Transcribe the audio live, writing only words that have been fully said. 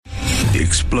The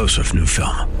explosive new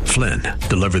film, Flynn,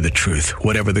 deliver the truth,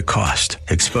 whatever the cost,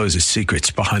 exposes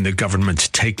secrets behind the government's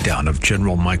takedown of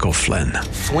General Michael Flynn.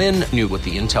 Flynn knew what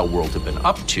the intel world had been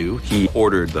up to. He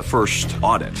ordered the first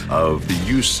audit of the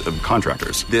use of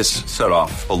contractors. This set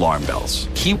off alarm bells.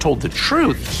 He told the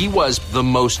truth. He was the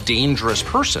most dangerous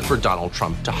person for Donald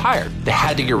Trump to hire. They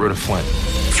had to get rid of Flynn.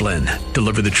 Flynn,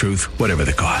 deliver the truth, whatever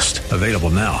the cost. Available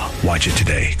now. Watch it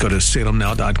today. Go to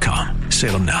salemnow.com.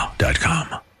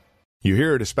 salemnow.com. You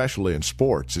hear it especially in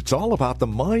sports. It's all about the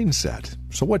mindset.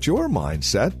 So what's your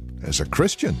mindset as a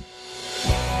Christian?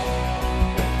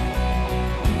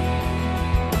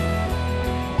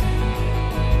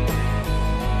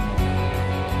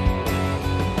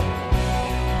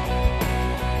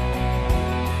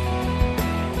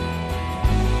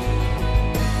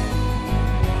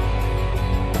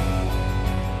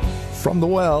 From the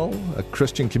Well, a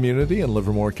Christian community in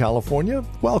Livermore, California,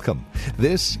 welcome.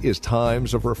 This is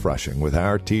Times of Refreshing with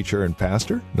our teacher and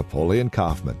pastor, Napoleon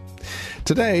Kaufman.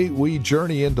 Today, we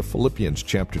journey into Philippians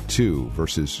chapter 2,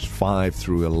 verses 5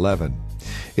 through 11.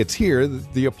 It's here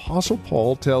that the Apostle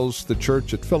Paul tells the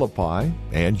church at Philippi,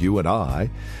 and you and I,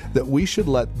 that we should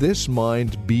let this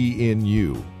mind be in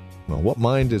you. Well, what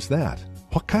mind is that?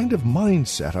 What kind of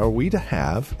mindset are we to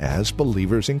have as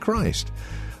believers in Christ?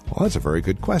 Well, that's a very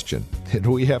good question, and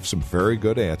we have some very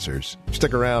good answers.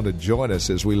 Stick around and join us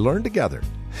as we learn together.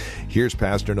 Here's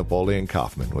Pastor Napoleon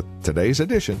Kaufman with today's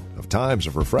edition of Times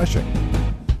of Refreshing.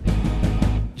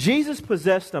 Jesus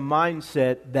possessed a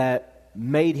mindset that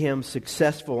made him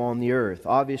successful on the earth.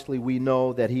 Obviously, we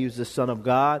know that he was the Son of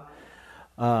God,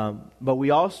 but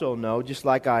we also know, just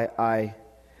like I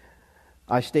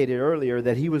stated earlier,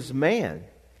 that he was man.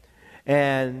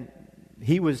 And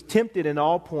he was tempted in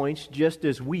all points, just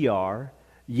as we are,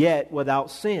 yet without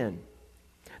sin.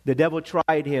 The devil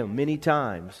tried him many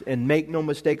times. And make no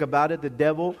mistake about it, the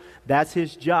devil, that's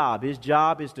his job. His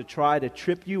job is to try to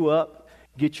trip you up,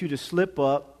 get you to slip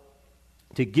up,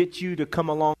 to get you to come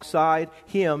alongside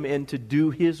him and to do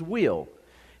his will.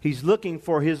 He's looking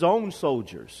for his own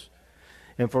soldiers.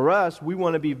 And for us, we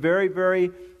want to be very, very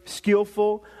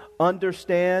skillful,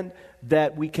 understand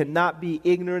that we cannot be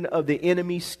ignorant of the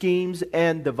enemy's schemes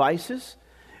and devices,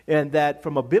 and that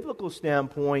from a biblical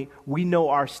standpoint, we know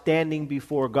our standing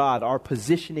before God, our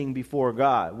positioning before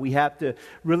God. We have to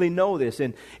really know this.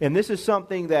 And this is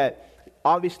something that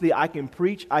obviously I can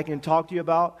preach, I can talk to you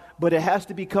about, but it has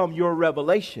to become your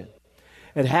revelation.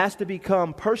 It has to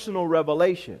become personal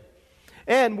revelation.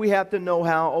 And we have to know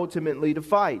how ultimately to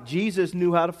fight. Jesus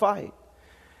knew how to fight.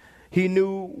 He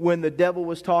knew when the devil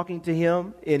was talking to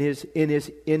him in his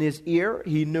ear.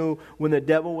 He knew when the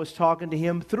devil was talking to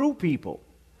him through people.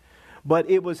 But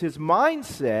it was his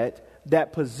mindset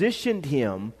that positioned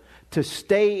him to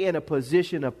stay in a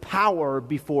position of power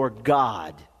before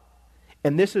God.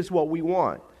 And this is what we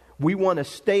want. We want to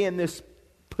stay in this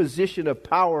position of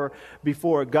power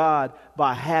before God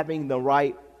by having the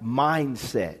right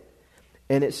mindset.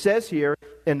 And it says here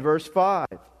in verse 5.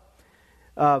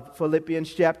 Of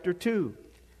Philippians chapter 2.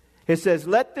 It says,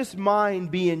 "Let this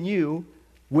mind be in you,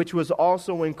 which was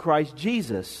also in Christ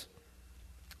Jesus,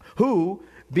 who,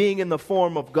 being in the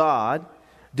form of God,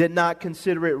 did not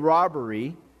consider it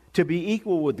robbery to be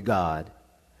equal with God,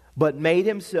 but made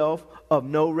himself of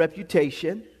no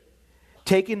reputation,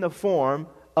 taking the form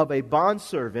of a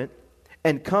bondservant,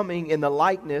 and coming in the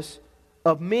likeness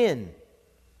of men.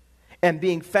 And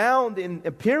being found in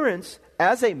appearance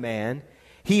as a man,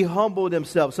 he humbled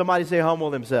himself." Somebody say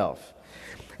humbled himself.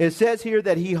 It says here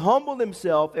that he humbled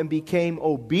himself and became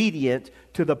obedient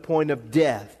to the point of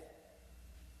death,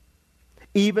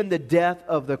 even the death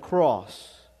of the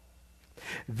cross.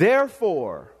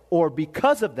 Therefore, or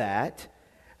because of that,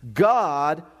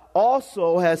 God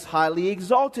also has highly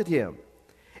exalted him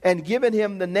and given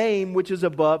him the name which is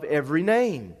above every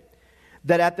name,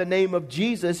 that at the name of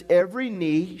Jesus every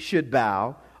knee should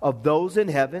bow, of those in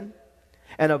heaven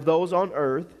and of those on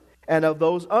earth, and of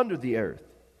those under the earth,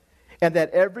 and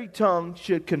that every tongue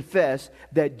should confess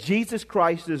that Jesus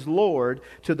Christ is Lord,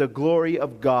 to the glory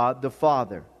of God the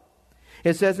Father.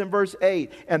 It says in verse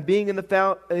 8, "And being in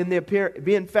appearance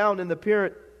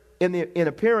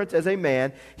as a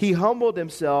man, he humbled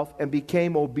himself and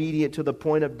became obedient to the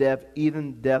point of death,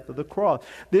 even death of the cross."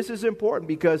 This is important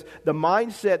because the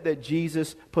mindset that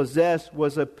Jesus possessed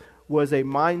was a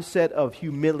mindset of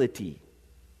humility.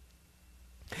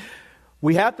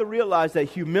 We have to realize that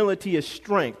humility is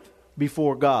strength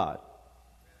before God.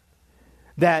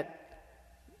 That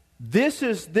this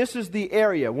is the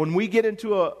area when we get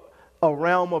into a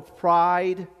realm of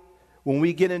pride, when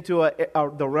we get into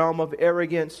the realm of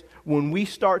arrogance, when we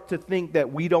start to think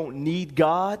that we don't need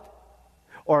God,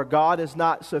 or God is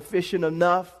not sufficient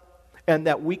enough, and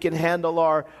that we can handle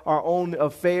our own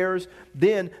affairs,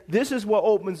 then this is what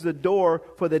opens the door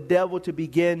for the devil to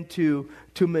begin to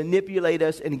manipulate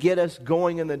us and get us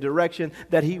going in the direction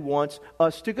that he wants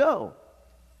us to go.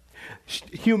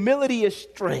 Humility is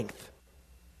strength.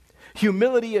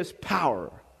 Humility is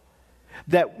power.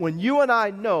 That when you and I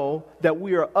know that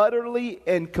we are utterly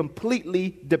and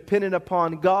completely dependent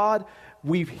upon God,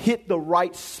 we've hit the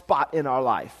right spot in our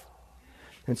life.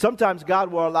 And sometimes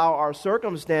God will allow our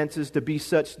circumstances to be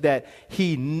such that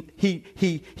He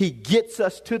gets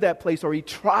us to that place, or He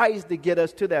tries to get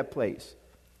us to that place.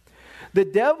 The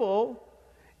devil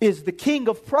is the king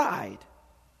of pride.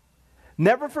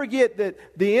 Never forget that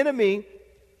the enemy,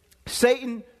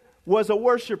 Satan, was a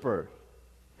worshiper.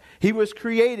 He was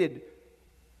created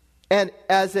and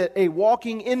as a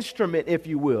walking instrument, if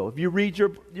you will. If you read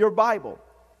your Bible,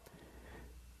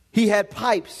 he had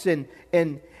pipes and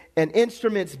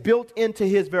instruments built into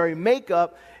his very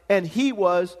makeup, and he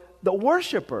was the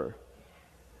worshiper.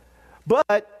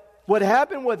 But what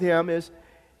happened with him is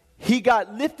he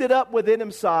got lifted up within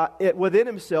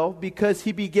himself because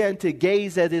he began to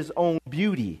gaze at his own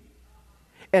beauty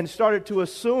and started to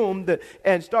assume that,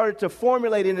 and started to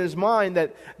formulate in his mind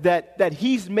that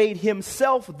he's made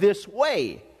himself this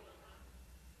way.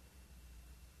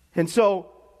 And so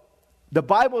the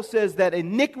Bible says that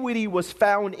iniquity was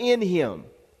found in him.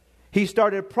 He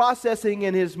started processing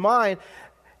in his mind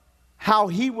how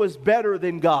he was better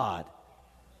than God.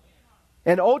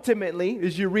 And ultimately,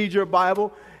 as you read your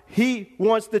Bible, he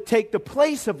wants to take the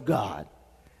place of God.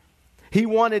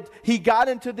 He got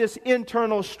into this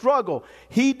internal struggle.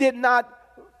 He did not,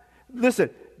 listen,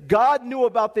 God knew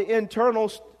about the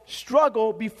internal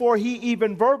struggle before he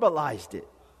even verbalized it.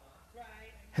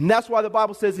 And that's why the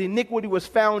Bible says the iniquity was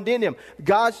found in him.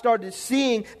 God started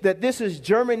seeing that this is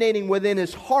germinating within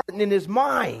his heart and in his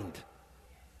mind.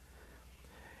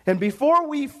 And before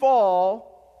we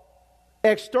fall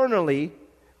externally,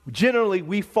 generally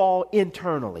we fall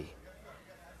internally.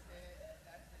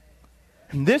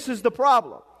 And this is the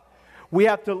problem. We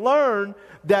have to learn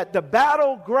that the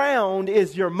battleground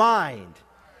is your mind.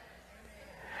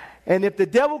 And if the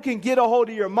devil can get a hold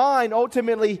of your mind,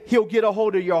 ultimately he'll get a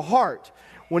hold of your heart.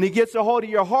 When he gets a hold of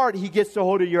your heart, he gets a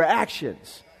hold of your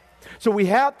actions. So we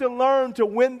have to learn to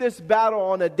win this battle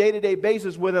on a day-to-day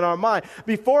basis within our mind.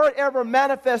 Before it ever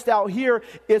manifests out here,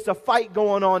 it's a fight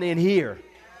going on in here.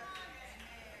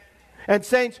 And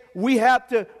saints, we have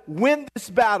to win this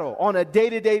battle on a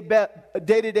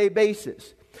day-to-day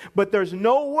basis. But there's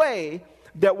no way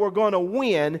that we're going to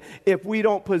win if we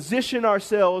don't position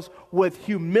ourselves with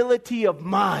humility of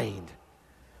mind.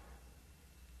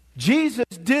 Jesus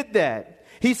did that.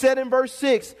 He said in verse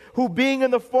 6, who being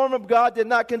in the form of God did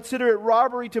not consider it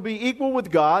robbery to be equal with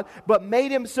God, but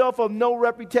made himself of no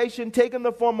reputation, taking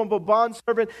the form of a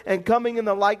bondservant and coming in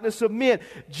the likeness of men.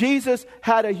 Jesus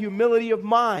had a humility of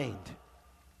mind.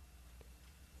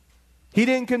 He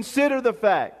didn't consider the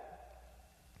fact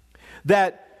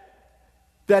that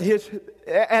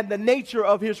and the nature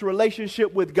of his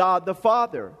relationship with God the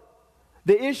Father.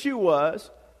 The issue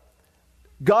was,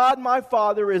 God my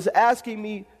Father is asking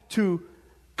me to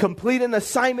complete an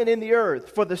assignment in the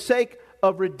earth for the sake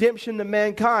of redemption to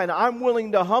mankind. I'm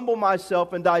willing to humble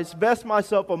myself and divest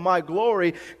myself of my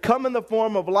glory, come in the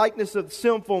form of likeness of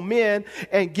sinful men,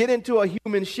 and get into a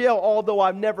human shell, although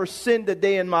I've never sinned a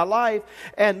day in my life,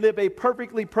 and live a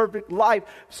perfectly perfect life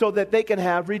so that they can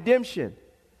have redemption.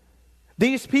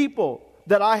 These people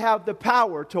that I have the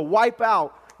power to wipe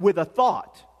out with a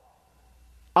thought,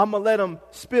 I'm going to let them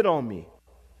spit on me,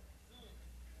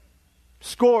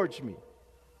 scourge me,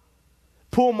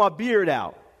 pull my beard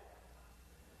out,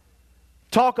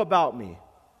 talk about me,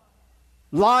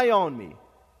 lie on me,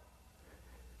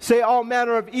 say all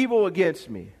manner of evil against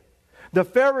me. The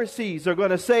Pharisees are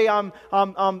going to say I'm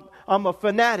a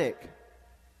fanatic.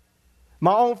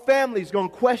 My own family's going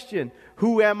to question,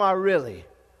 who am I really?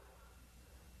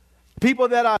 People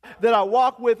that I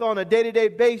walk with on a day-to-day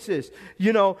basis,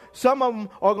 some of them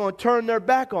are going to turn their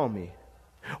back on me.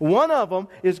 One of them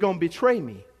is going to betray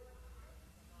me.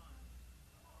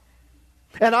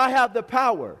 And I have the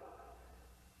power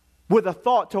with a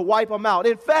thought to wipe them out.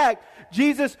 In fact,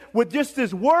 Jesus, with just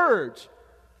his words,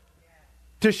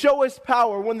 to show his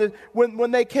power,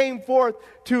 when they came forth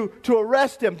to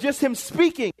arrest him, just him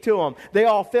speaking to them, they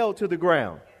all fell to the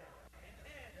ground.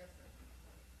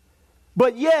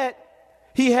 But yet,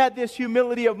 he had this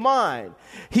humility of mind.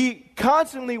 He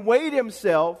constantly weighed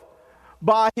himself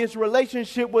by his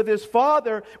relationship with the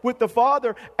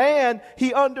Father, and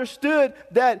he understood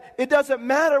that it doesn't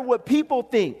matter what people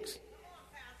think.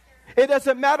 It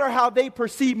doesn't matter how they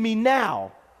perceive me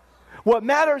now. What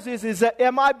matters is that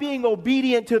am I being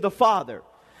obedient to the Father?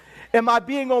 Am I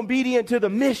being obedient to the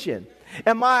mission?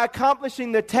 Am I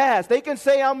accomplishing the task? They can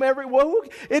say I'm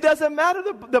it doesn't matter.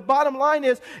 The bottom line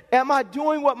is, am I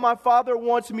doing what my Father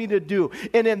wants me to do?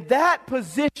 And in that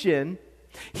position,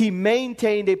 he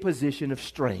maintained a position of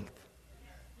strength.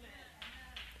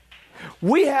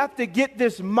 We have to get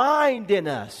this mind in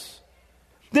us,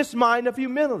 this mind of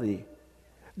humility,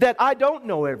 that I don't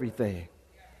know everything.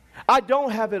 I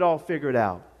don't have it all figured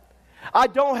out. I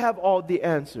don't have all the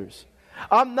answers.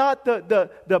 I'm not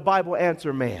the Bible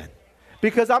answer man,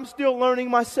 because I'm still learning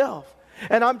myself,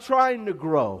 and I'm trying to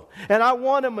grow, and I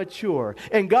want to mature.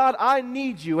 And God, I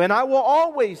need you, and I will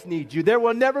always need you. There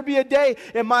will never be a day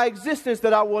in my existence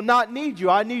that I will not need you.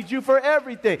 I need you for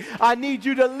everything. I need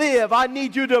you to live. I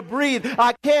need you to breathe.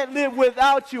 I can't live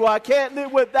without you. I can't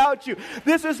live without you.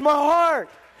 This is my heart.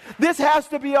 This has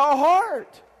to be our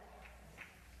heart.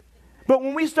 But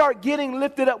when we start getting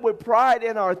lifted up with pride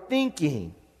in our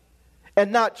thinking,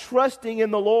 and not trusting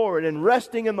in the Lord and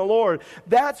resting in the Lord,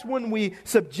 that's when we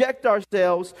subject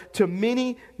ourselves to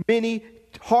many, many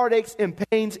heartaches and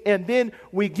pains, and then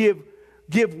we give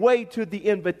way to the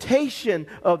invitation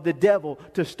of the devil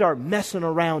to start messing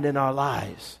around in our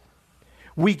lives.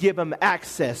 We give him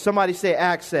access. Somebody say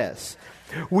access.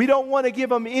 We don't want to give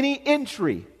him any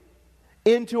entry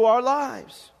into our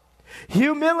lives.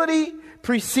 Humility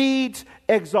precedes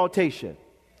exaltation.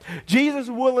 Jesus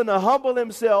was willing to humble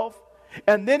himself.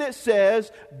 And then it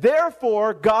says,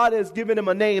 therefore, God has given him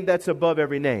a name that's above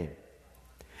every name.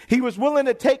 He was willing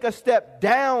to take a step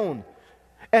down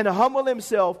and humble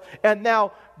himself. And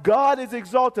now God is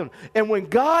exalting him. And when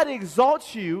God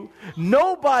exalts you,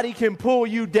 nobody can pull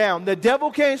you down. The devil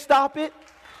can't stop it.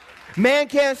 Man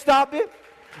can't stop it.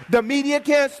 The media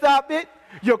can't stop it.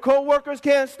 Your co-workers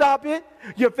can't stop it.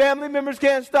 Your family members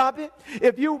can't stop it.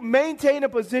 If you maintain a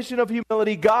position of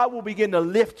humility, God will begin to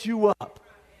lift you up.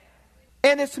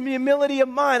 And it's humility of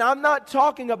mind. I'm not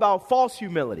talking about false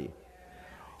humility,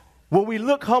 where we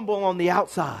look humble on the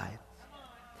outside.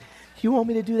 You want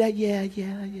me to do that? Yeah.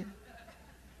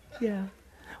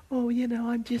 Oh,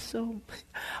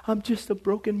 I'm just a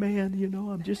broken man,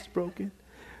 I'm just broken.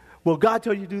 Well, God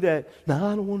told you to do that. No,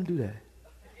 I don't want to do that.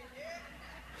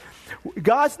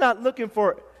 God's not looking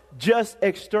for just the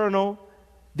external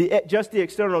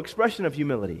expression of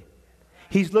humility.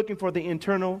 He's looking for the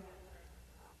internal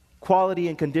quality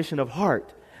and condition of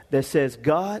heart that says,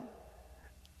 God,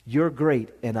 you're great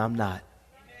and I'm not.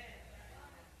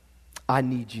 I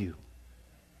need you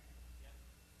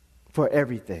for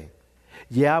everything.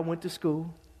 Yeah, I went to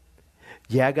school.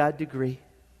 Yeah, I got a degree.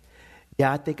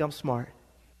 Yeah, I think I'm smart,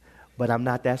 but I'm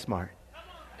not that smart.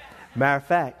 Matter of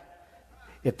fact,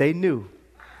 if they knew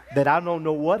that I don't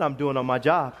know what I'm doing on my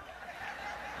job,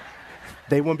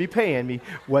 they wouldn't be paying me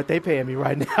what they paying me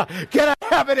right now. Can I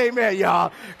have an amen,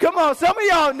 y'all? Come on, some of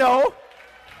y'all know.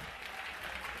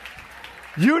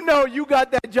 You know you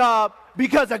got that job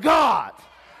because of God.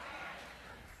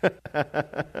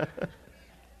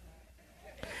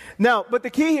 Now, but the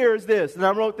key here is this, and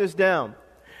I wrote this down.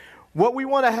 What we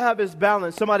want to have is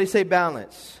balance. Somebody say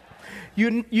balance.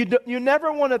 You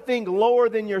never want to think lower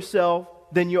than yourself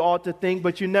than you ought to think,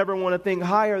 but you never want to think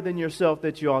higher than yourself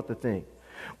that you ought to think.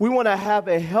 We want to have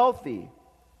a healthy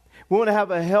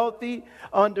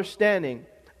understanding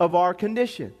of our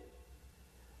condition.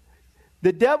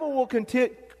 The devil will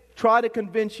try to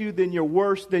convince you that you're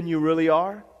worse than you really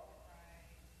are.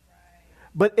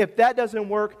 But if that doesn't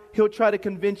work, he'll try to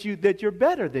convince you that you're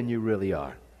better than you really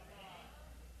are.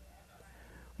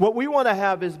 What we want to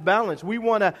have is balance. We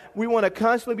want to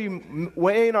constantly be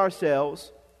weighing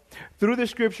ourselves through the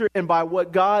Scripture and by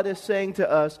what God is saying to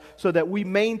us, so that we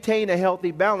maintain a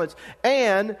healthy balance,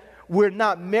 and we're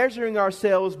not measuring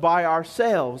ourselves by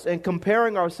ourselves and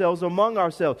comparing ourselves among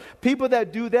ourselves. People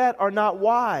that do that are not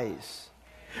wise.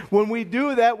 When we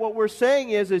do that, what we're saying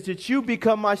is that you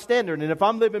become my standard, and if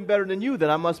I'm living better than you, then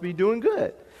I must be doing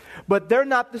good. But they're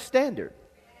not the standard.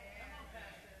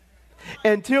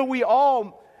 Until we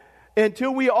all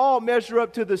measure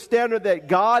up to the standard that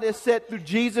God has set through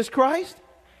Jesus Christ,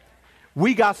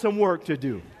 we got some work to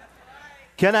do.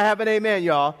 Can I have an amen,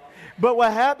 y'all? But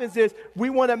what happens is we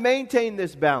want to maintain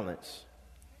this balance.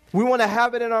 We want to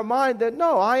have it in our mind that,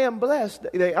 no, I am blessed.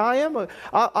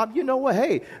 I'm you know what?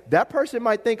 Hey, that person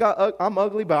might think I'm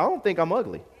ugly, but I don't think I'm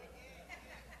ugly.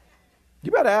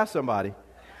 You better ask somebody.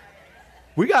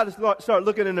 We got to start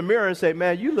looking in the mirror and say,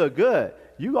 man, you look good.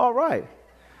 You all right.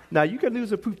 Now, you can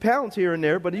lose a few pounds here and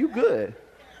there, but you good.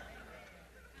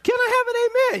 Can I have an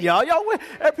amen, y'all?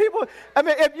 Y'all, people. I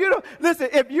mean,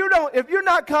 if you're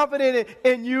not confident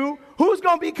in you, who's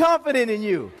going to be confident in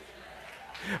you?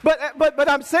 But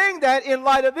I'm saying that in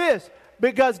light of this.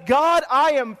 Because God,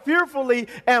 I am fearfully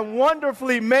and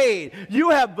wonderfully made. You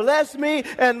have blessed me,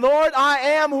 and Lord, I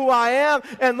am who I am,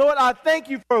 and Lord, I thank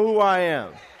you for who I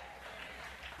am.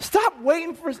 Stop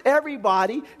waiting for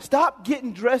everybody. Stop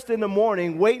getting dressed in the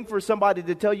morning, waiting for somebody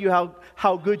to tell you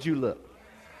how good you look.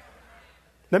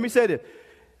 Let me say this,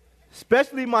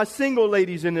 especially my single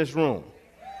ladies in this room.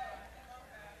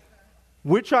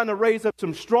 We're trying to raise up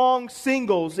some strong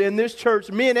singles in this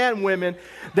church, men and women,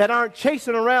 that aren't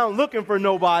chasing around looking for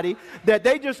nobody, that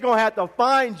they just going to have to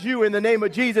find you in the name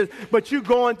of Jesus, but you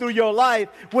going through your life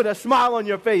with a smile on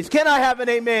your face. Can I have an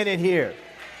amen in here?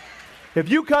 If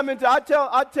you come into, I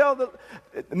tell the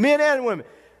men and women,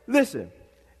 listen,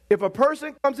 if a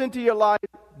person comes into your life,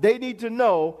 they need to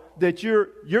know that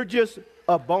you're just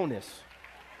a bonus.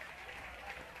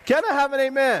 Can I have an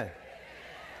amen?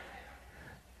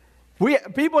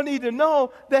 People need to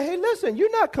know that, hey, listen,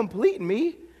 you're not completing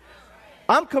me.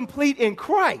 I'm complete in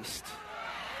Christ.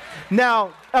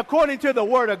 Now, according to the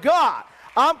Word of God,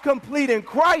 I'm complete in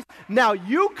Christ. Now,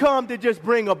 you come to just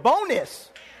bring a bonus.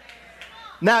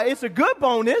 Now, it's a good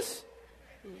bonus.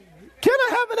 Can I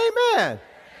have an amen?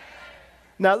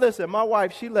 Now, listen, my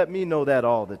wife, she let me know that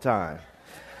all the time.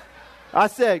 I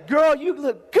said, girl, you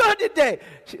look good today.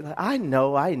 She's like, I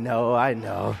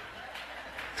know.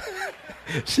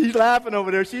 She's laughing over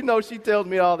there. She knows she tells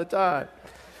me all the time.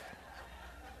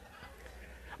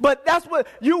 But that's what,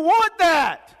 you want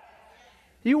that.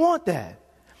 You want that.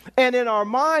 And in our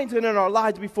minds and in our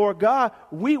lives before God,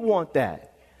 we want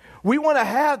that. We want to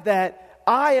have that.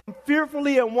 I am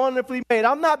fearfully and wonderfully made.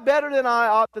 I'm not better than I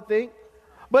ought to think,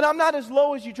 but I'm not as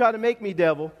low as you try to make me,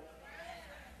 devil.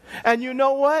 And you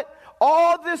know what?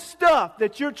 All this stuff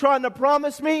that you're trying to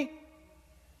promise me,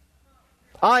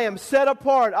 I am set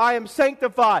apart. I am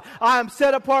sanctified. I am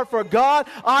set apart for God.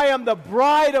 I am the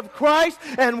bride of Christ.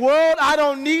 And world, I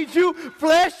don't need you.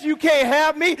 Flesh, you can't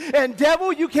have me. And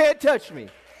devil, you can't touch me.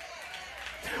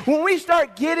 When we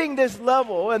start getting this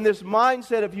level and this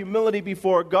mindset of humility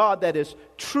before God that is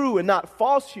true and not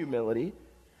false humility,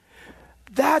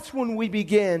 that's when we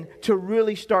begin to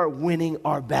really start winning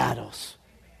our battles,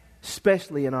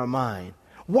 especially in our mind.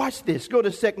 Watch this. Go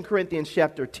to 2 Corinthians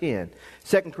chapter 10.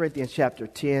 2 Corinthians chapter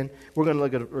 10. We're going to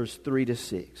look at verse 3 to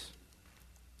 6.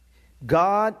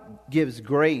 God gives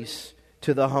grace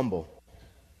to the humble.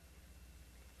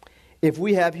 If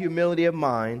we have humility of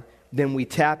mind, then we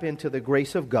tap into the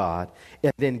grace of God,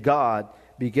 and then God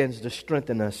begins to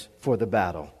strengthen us for the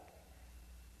battle.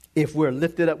 If we're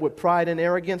lifted up with pride and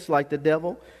arrogance like the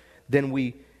devil, then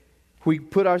we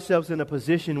put ourselves in a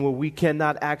position where we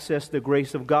cannot access the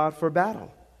grace of God for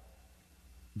battle.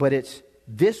 But it's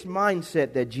this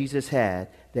mindset that Jesus had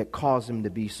that caused him to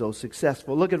be so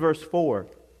successful. Look at verse 4.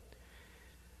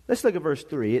 Let's look at verse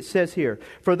 3. It says here,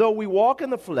 "For though we walk in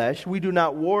the flesh, we do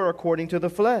not war according to the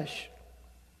flesh.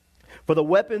 For the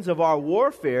weapons of our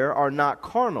warfare are not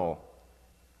carnal,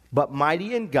 but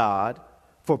mighty in God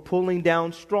for pulling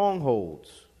down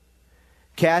strongholds,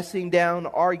 casting down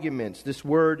arguments." This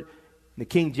word, in the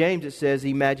King James, it says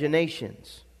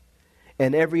imaginations.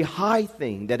 "And every high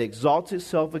thing that exalts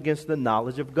itself against the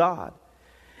knowledge of God,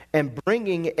 and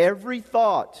bringing every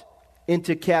thought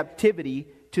into captivity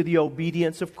to the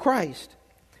obedience of Christ,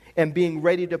 and being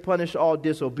ready to punish all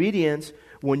disobedience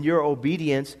when your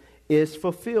obedience is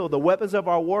fulfilled." The weapons of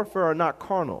our warfare are not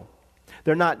carnal.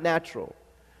 They're not natural.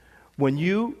 When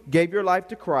you gave your life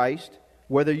to Christ,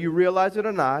 whether you realize it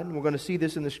or not, and we're going to see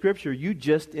this in the scripture, you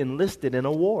just enlisted in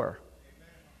a war.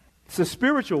 It's a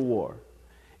spiritual war.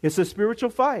 It's a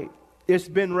spiritual fight. It's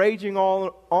been raging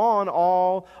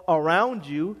all around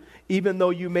you, even though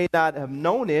you may not have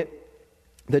known it.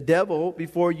 The devil,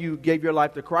 before you gave your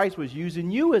life to Christ, was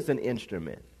using you as an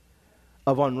instrument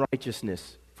of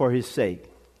unrighteousness for his sake.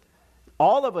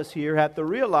 All of us here have to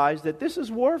realize that this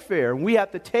is warfare, and we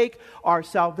have to take our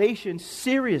salvation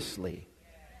seriously.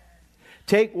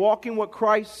 Take walking with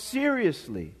Christ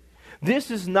seriously. This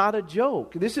is not a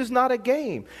joke. This is not a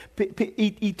game.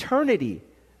 Eternity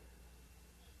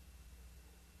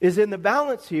is in the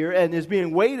balance here and is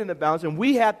being weighed in the balance, and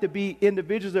we have to be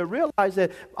individuals that realize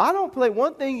that I don't play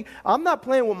one thing. I'm not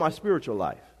playing with my spiritual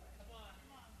life.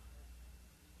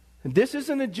 And this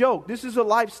isn't a joke. This is a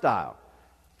lifestyle.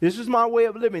 This is my way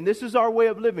of living. This is our way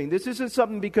of living. This isn't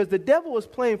something because the devil is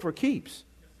playing for keeps.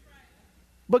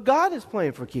 But God is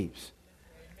playing for keeps.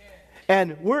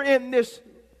 And we're in this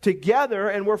together,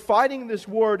 and we're fighting this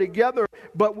war together,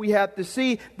 but we have to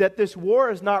see that this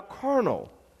war is not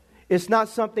carnal. It's not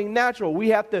something natural. We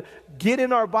have to get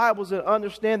in our Bibles and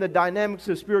understand the dynamics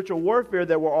of spiritual warfare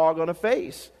that we're all going to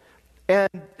face.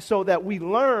 And so that we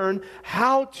learn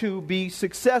how to be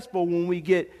successful when we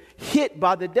get hit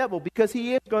by the devil, because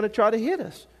he is going to try to hit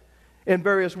us in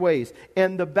various ways.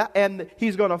 And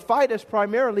he's going to fight us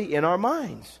primarily in our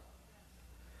minds.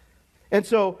 And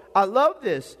so I love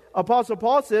this. Apostle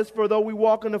Paul says, for though we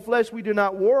walk in the flesh, we do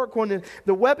not war according to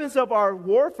the weapons of our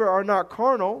warfare are not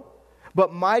carnal,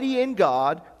 but mighty in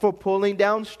God for pulling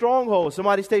down strongholds.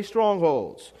 Somebody say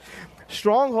strongholds.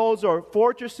 Strongholds are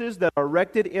fortresses that are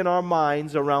erected in our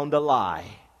minds around a lie.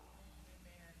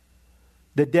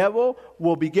 The devil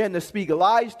will begin to speak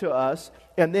lies to us,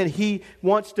 and then he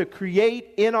wants to create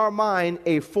in our mind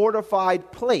a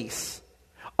fortified place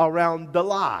around the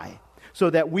lie, so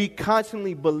that we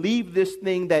constantly believe this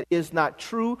thing that is not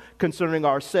true concerning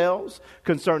ourselves,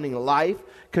 concerning life,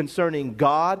 concerning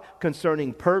God,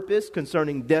 concerning purpose,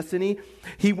 concerning destiny.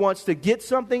 He wants to get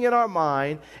something in our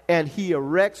mind, and he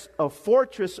erects a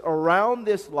fortress around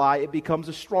this lie. It becomes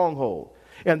a stronghold.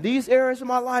 In these areas of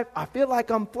my life, I feel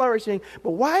like I'm flourishing,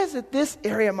 but why is it this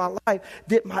area of my life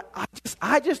that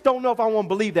I just don't know if I want to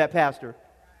believe that, Pastor?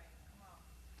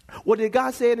 Well, did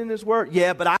God say it in His Word?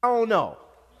 Yeah, but I don't know.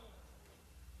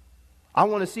 I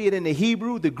want to see it in the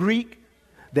Hebrew, the Greek,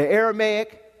 the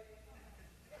Aramaic.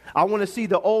 I want to see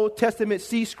the Old Testament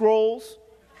sea scrolls.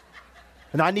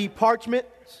 And I need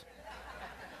parchments.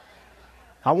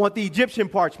 I want the Egyptian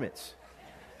parchments.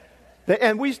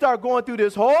 And we start going through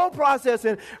this whole process.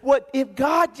 And what if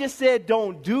God just said,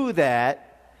 don't do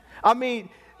that?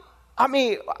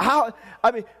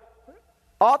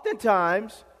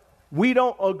 Oftentimes we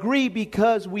don't agree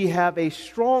because we have a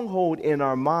stronghold in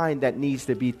our mind that needs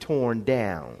to be torn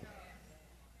down.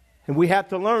 And we have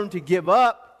to learn to give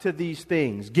up to these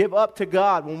things, give up to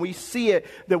God. When we see it,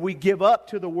 that we give up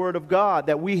to the Word of God,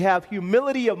 that we have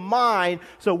humility of mind,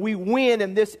 so we win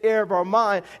in this area of our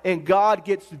mind, and God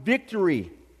gets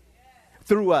victory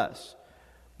through us.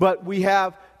 But we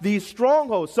have these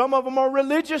strongholds. Some of them are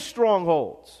religious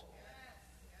strongholds.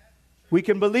 We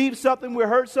can believe something, we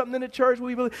heard something in the church,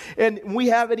 and we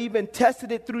haven't even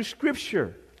tested it through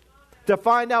Scripture to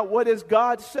find out what does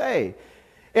God say.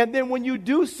 And then when you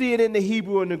do see it in the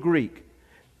Hebrew and the Greek,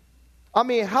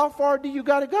 how far do you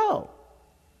got to go?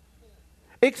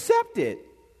 Accept it.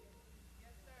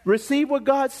 Receive what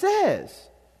God says.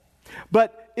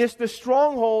 But it's the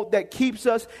stronghold that keeps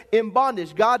us in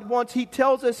bondage. He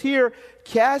tells us here,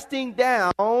 casting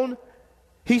down.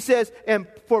 He says, and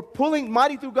for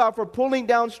mighty through God for pulling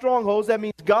down strongholds. That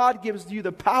means God gives you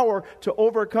the power to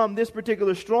overcome this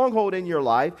particular stronghold in your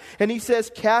life. And he says,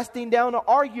 casting down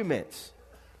arguments.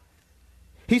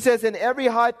 He says, in every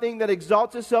high thing that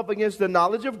exalts itself against the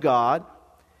knowledge of God.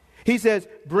 He says,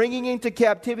 bringing into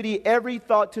captivity every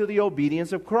thought to the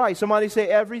obedience of Christ. Somebody say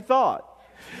every thought.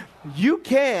 You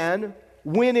can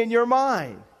win in your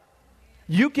mind.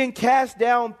 You can cast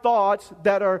down thoughts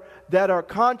that are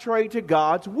contrary to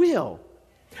God's will.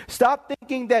 Stop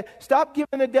giving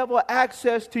the devil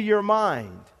access to your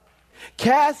mind.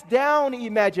 Cast down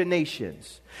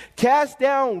imaginations. Cast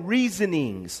down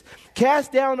reasonings.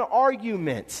 Cast down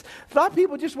arguments. A lot of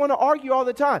people just want to argue all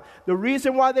the time. The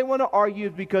reason why they want to argue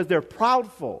is because they're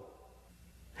proudful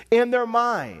in their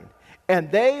mind.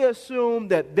 And they assume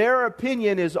that their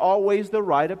opinion is always the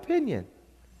right opinion.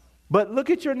 But look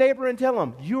at your neighbor and tell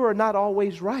them, you are not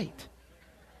always right.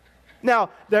 Now,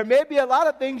 there may be a lot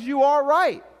of things you are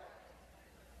right.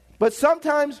 But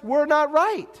sometimes we're not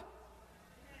right.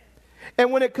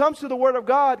 And when it comes to the Word of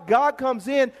God, God comes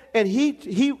in and he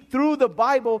through the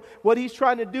Bible, what He's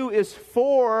trying to do is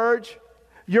forge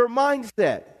your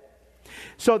mindset.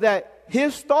 So that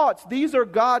His thoughts, these are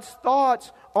God's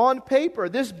thoughts on paper.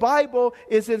 This Bible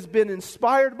has been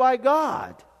inspired by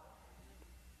God.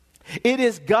 It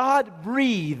is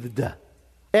God-breathed.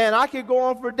 And I could go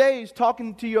on for days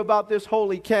talking to you about this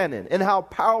holy canon and how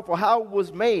powerful, how it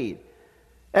was made.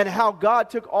 And how God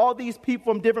took all these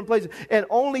people from different places. And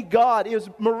only God is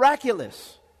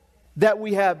miraculous that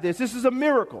we have this. This is a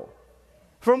miracle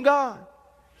from God.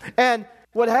 And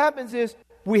what happens is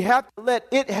we have to let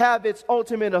it have its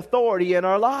ultimate authority in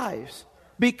our lives.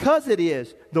 Because it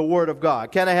is the Word of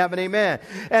God. Can I have an amen?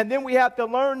 And then we have to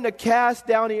learn to cast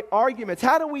down the arguments.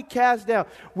 How do we cast down?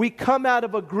 We come out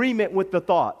of agreement with the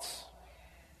thoughts.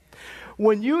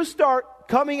 When you start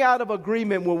coming out of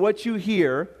agreement with what you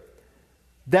hear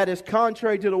that is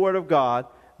contrary to the Word of God,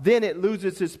 then it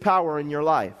loses its power in your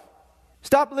life.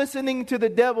 Stop listening to the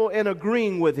devil and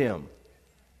agreeing with him.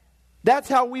 That's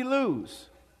how we lose.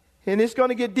 And it's going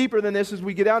to get deeper than this as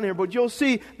we get down here. But you'll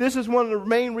see this is one of the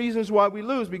main reasons why we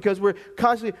lose. Because we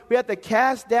have to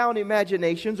cast down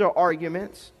imaginations or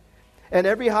arguments. and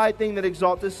every high thing that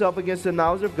exalts itself against the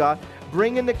knowledge of God,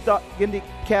 bring into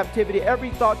captivity every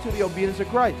thought to the obedience of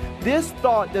Christ. This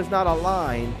thought does not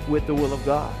align with the will of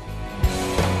God.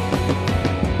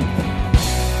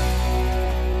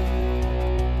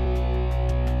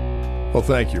 Well,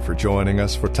 thank you for joining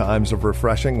us for Times of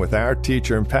Refreshing with our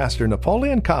teacher and pastor,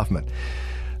 Napoleon Kaufman.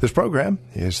 This program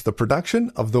is the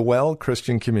production of the Well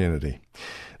Christian Community.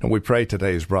 And we pray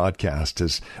today's broadcast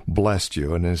has blessed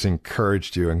you and has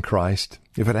encouraged you in Christ.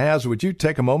 If it has, would you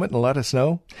take a moment and let us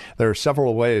know? There are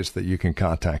several ways that you can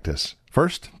contact us.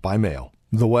 First, by mail.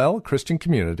 The Well Christian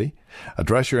Community.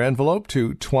 Address your envelope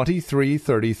to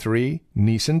 2333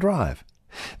 Neeson Drive.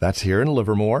 That's here in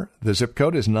Livermore. The zip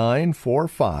code is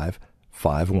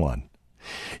 94551.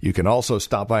 You can also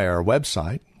stop by our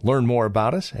website, learn more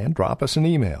about us, and drop us an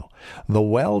email.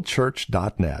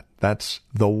 thewellchurch.net. That's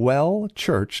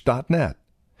thewellchurch.net.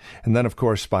 And then, of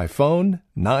course, by phone,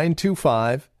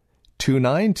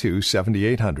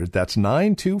 925-292-7800. That's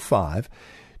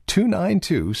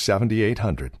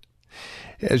 925-292-7800.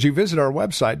 As you visit our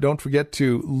website, don't forget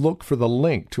to look for the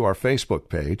link to our Facebook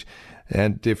page.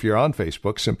 And if you're on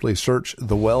Facebook, simply search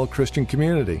The Well Christian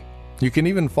Community. You can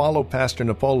even follow Pastor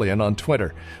Napoleon on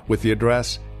Twitter with the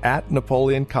address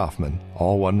 @Napoleon Kaufman,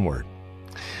 all one word.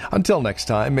 Until next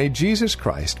time, may Jesus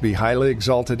Christ be highly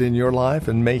exalted in your life,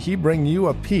 and may He bring you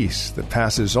a peace that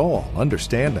passes all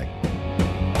understanding.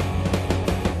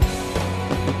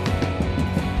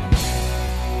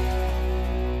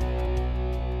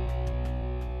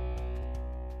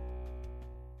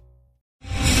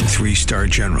 Three-star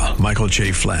General Michael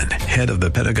J. Flynn, head of the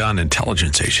Pentagon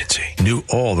Intelligence Agency, knew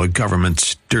all the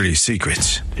government's dirty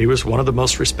secrets. He was one of the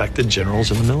most respected generals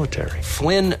in the military.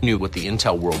 Flynn knew what the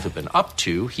intel world had been up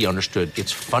to. He understood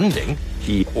its funding.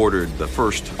 He ordered the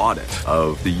first audit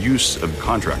of the use of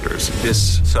contractors.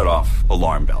 This set off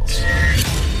alarm bells.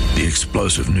 The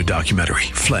explosive new documentary,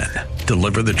 Flynn,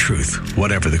 Deliver the Truth,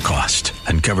 Whatever the Cost,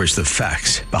 uncovers the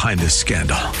facts behind this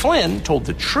scandal. Flynn told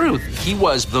the truth. He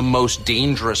was the most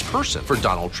dangerous person for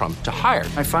Donald Trump to hire.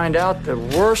 I find out the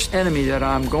worst enemy that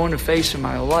I'm going to face in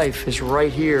my life is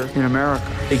right here in America.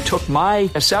 They took my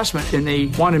assessment and they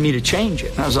wanted me to change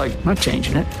it. And I was like, I'm not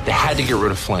changing it. They had to get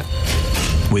rid of Flynn.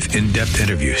 With in-depth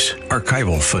interviews,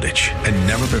 archival footage, and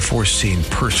never-before-seen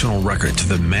personal records of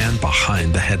the man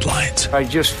behind the headlines. I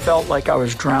just felt like I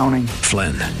was drowning.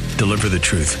 Flynn, Deliver the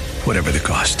Truth, Whatever the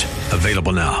Cost.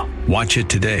 Available now. Watch it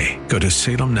today. Go to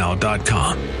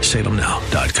salemnow.com.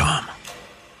 salemnow.com.